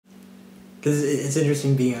Because it's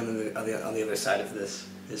interesting being on the other side of this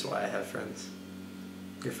is why I have friends.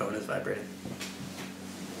 Your phone is vibrating.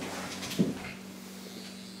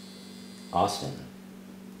 Austin.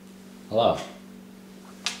 Hello.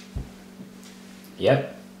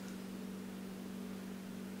 Yep.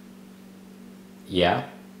 Yeah.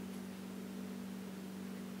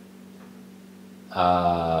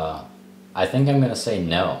 I think I'm gonna say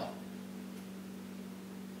no.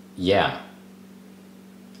 Yeah.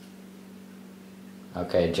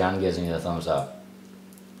 Okay, John gives me the thumbs up.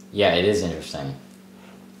 Yeah, it is interesting.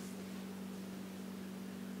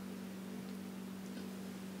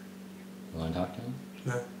 You wanna talk to him?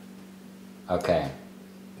 No. Okay.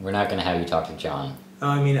 We're not gonna have you talk to John. Oh,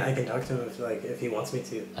 I mean, I can talk to him if he wants me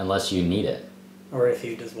to. Unless you need it. Or if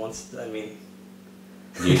he just wants, I mean...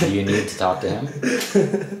 Do you need to talk to him?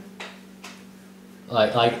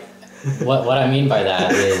 Like, what I mean by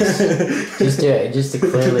that is, just to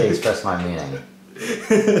clearly express my meaning.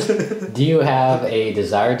 Do you have a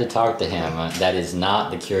desire to talk to him that is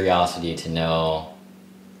not the curiosity to know,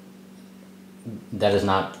 that is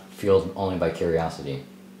not fueled only by curiosity?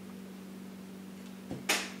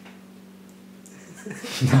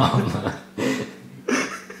 No.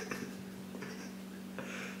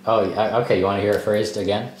 Oh, okay, you want to hear it phrased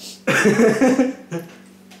again?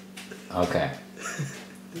 Okay.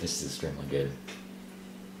 This is extremely good.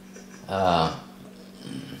 I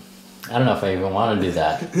don't know if I even want to do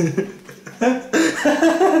that.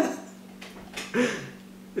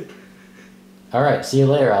 Alright, see you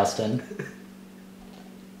later, Austin.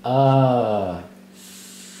 I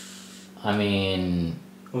mean...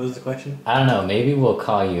 What was the question? I don't know, maybe we'll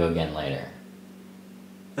call you again later.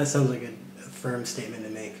 That sounds like a firm statement to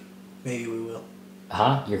make. Maybe we will.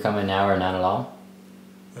 Huh? You're coming now or not at all?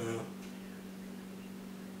 I don't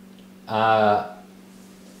know.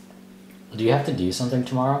 Do you have to do something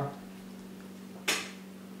tomorrow?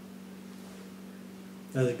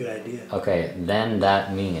 That's a good idea. Okay, then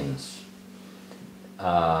that means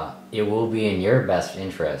it will be in your best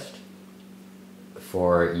interest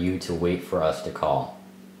for you to wait for us to call.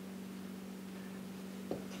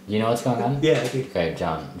 Do you know what's going on? Yeah, I do. Okay,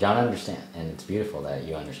 John understands, and it's beautiful that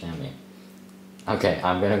you understand me. Okay,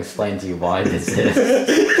 I'm going to explain to you why this is.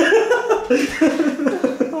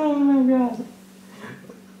 Oh my god.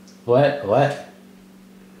 What?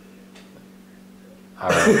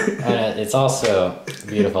 Alright. And it's also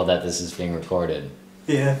beautiful that this is being recorded.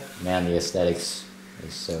 Yeah. Man, the aesthetics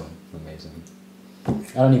is so amazing. I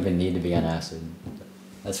don't even need to be on acid.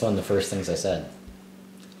 That's one of the first things I said.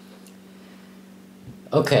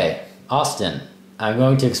 Okay, Austin, I'm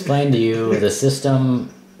going to explain to you the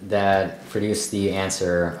system that produced the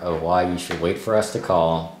answer of why you should wait for us to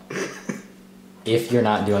call if you're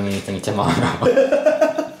not doing anything tomorrow.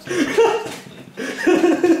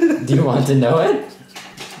 Do you want to know it?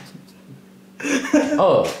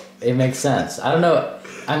 Oh, it makes sense. I don't know.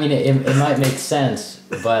 I mean, it might make sense,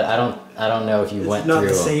 but I don't know if you went through... It's not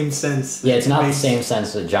the same sense. Yeah, it's not the same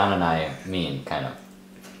sense that John and I mean, kind of.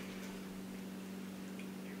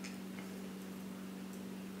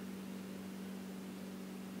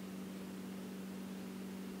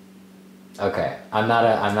 Okay, I'm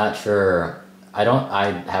not sure. I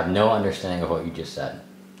have no understanding of what you just said.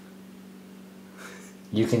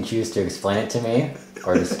 You can choose to explain it to me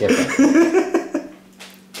or to skip it.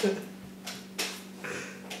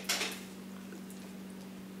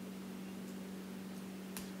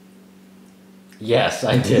 Yes,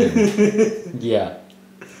 I did. Yeah.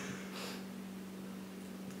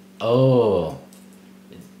 Oh.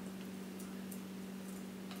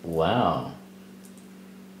 Wow.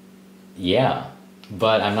 Yeah,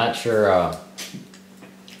 but I'm not sure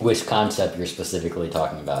which concept you're specifically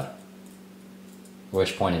talking about.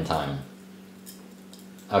 Which point in time?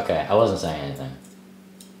 Okay, I wasn't saying anything.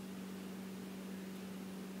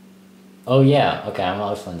 Oh yeah, okay,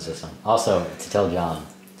 I'll explain the system. Also, to tell John,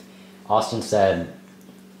 Austin said,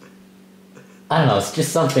 I don't know, it's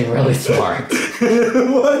just something really smart.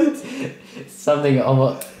 What?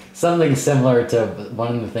 Something similar to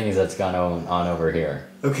one of the things that's gone on over here.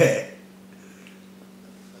 Okay.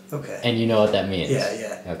 Okay. And you know what that means?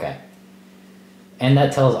 Yeah. Okay. And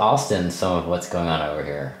that tells Austin some of what's going on over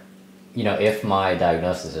here. You know, if my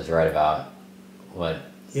diagnosis is right about what...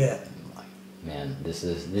 Yeah. Man, this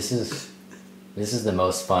is the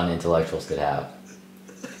most fun intellectuals could have.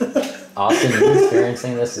 Austin, you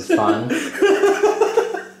experiencing this is fun.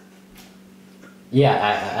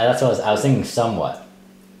 Yeah, that's what I was thinking somewhat.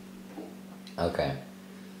 Okay.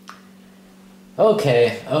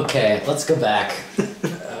 Okay, let's go back.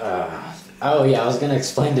 Oh yeah, I was gonna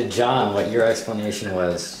explain to John what your explanation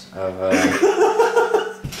was of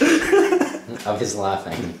of his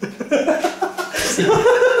laughing.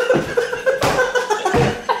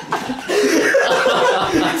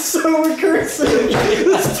 It's so recursive.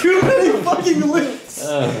 There's too many fucking loops.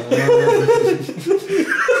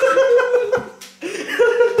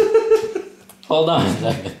 Hold on a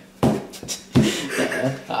second.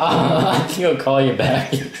 I think I'll call you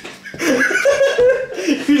back. You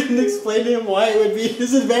didn't explain to him why it would be a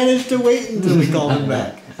disadvantage to wait until we call him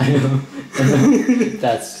back. I know.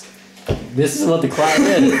 This is what the cloud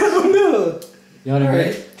is. Oh no. You want to hear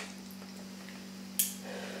it?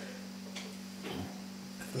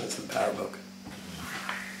 That's the power book.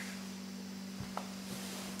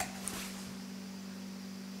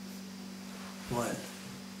 What?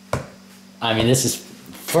 I mean, this is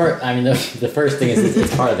the first thing is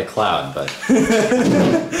it's part of the cloud, but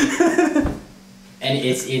and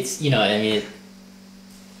it's I mean,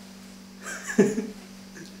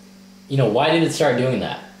 why did it start doing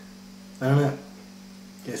that? I don't know.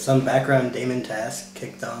 Yeah, some background daemon task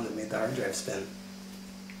kicked on that made the hard drive spin.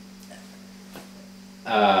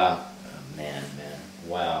 Man,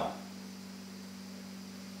 wow.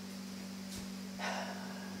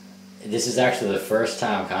 This is actually the first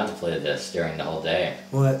time I contemplated this during the whole day.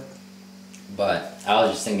 What? But I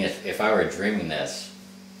was just thinking if I were dreaming this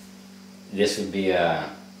would be, when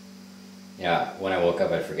I woke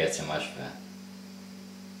up I'd forget so much of it.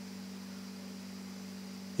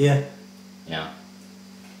 Yeah.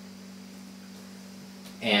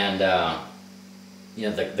 And,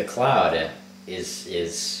 the cloud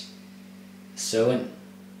is so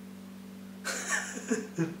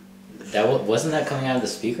wasn't that coming out of the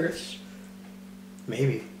speakers?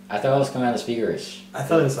 Maybe. I thought it was coming out of the speakers. I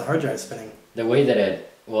thought it was the hard drive spinning. The way that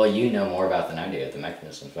you know more about than I do, the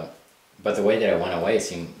mechanisms, but the way that it went away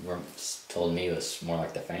told me it was more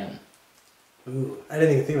like the fan. Ooh, I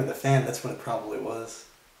didn't even think about the fan. That's what it probably was.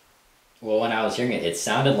 Well, when I was hearing it, it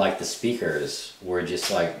sounded like the speakers were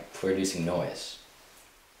just like producing noise.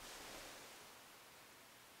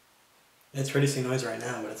 It's producing noise right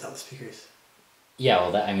now, but it's not the speakers. Yeah,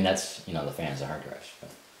 well, that's, the fans, the hard drives.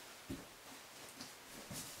 But.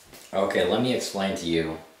 Okay, let me explain to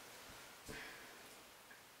you.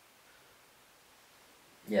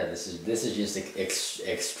 Yeah, this is just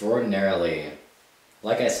extraordinarily,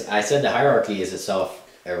 like I said, the hierarchy is itself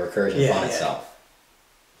a recursion on itself.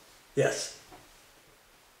 Yes.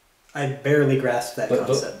 I barely grasped that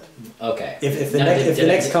concept. Okay. If the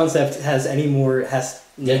next concept has any more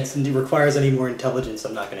requires any more intelligence,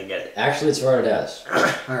 I'm not going to get it. Actually, it's what it does.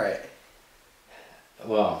 All right.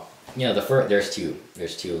 Well, there's two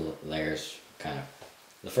layers, kind of.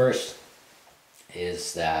 The first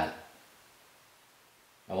is that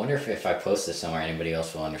I wonder if I post this somewhere, anybody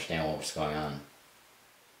else will understand what's going on.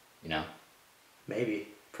 Maybe.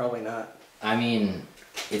 Probably not. I mean,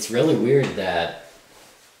 it's really weird that.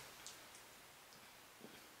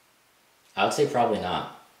 I would say probably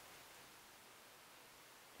not.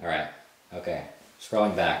 Alright, okay.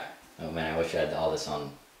 Scrolling back. Oh man, I wish I had all this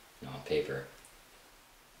on paper.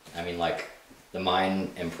 I mean, like, the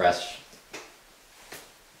mind impressed,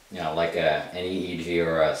 like an EEG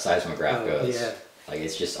or a seismograph goes. Yeah. Like,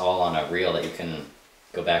 it's just all on a reel that you can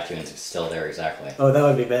go back to and it's still there exactly. Oh, that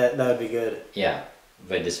would be bad. That would be good. Yeah,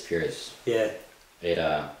 but it disappears. Yeah. It,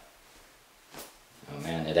 oh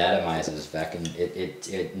man, it atomizes back in,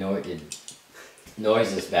 it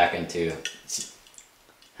noises back into,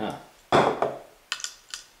 huh.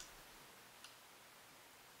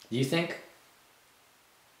 Do you think?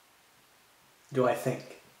 Do I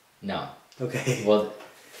think? No. Okay. Well,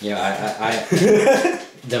 I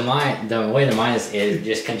the way the mind is, it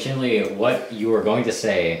just continually, what you are going to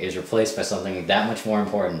say is replaced by something that much more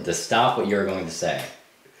important to stop what you're going to say.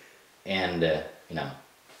 And,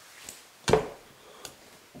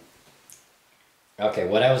 Okay,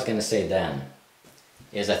 what I was going to say then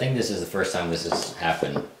is I think this is the first time this has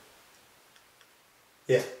happened.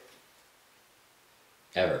 Yeah.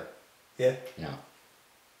 Ever. Yeah.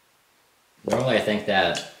 Normally I think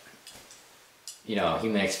that,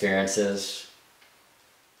 human experiences.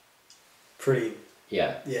 Pretty.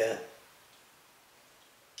 Yeah. Yeah.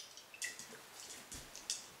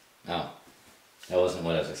 Oh. That wasn't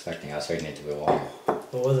what I was expecting. I was expecting it to be water.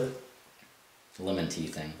 What was it? Lemon tea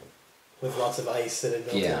thing. With lots of ice that had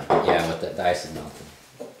melted. Yeah, with the ice is melted.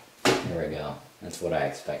 There we go. That's what I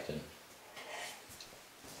expected.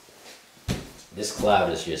 This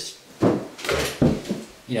cloud is just,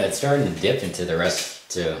 it's starting to dip into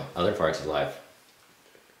to other parts of life.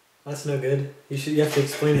 That's no good. You have to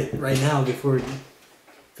explain it right now before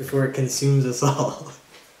it consumes us all.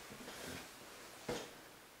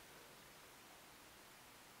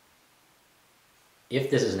 if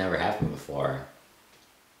this has never happened before,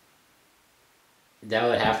 that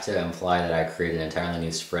would have to imply that I create an entirely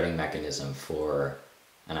new spreading mechanism for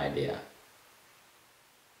an idea.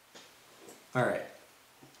 All right.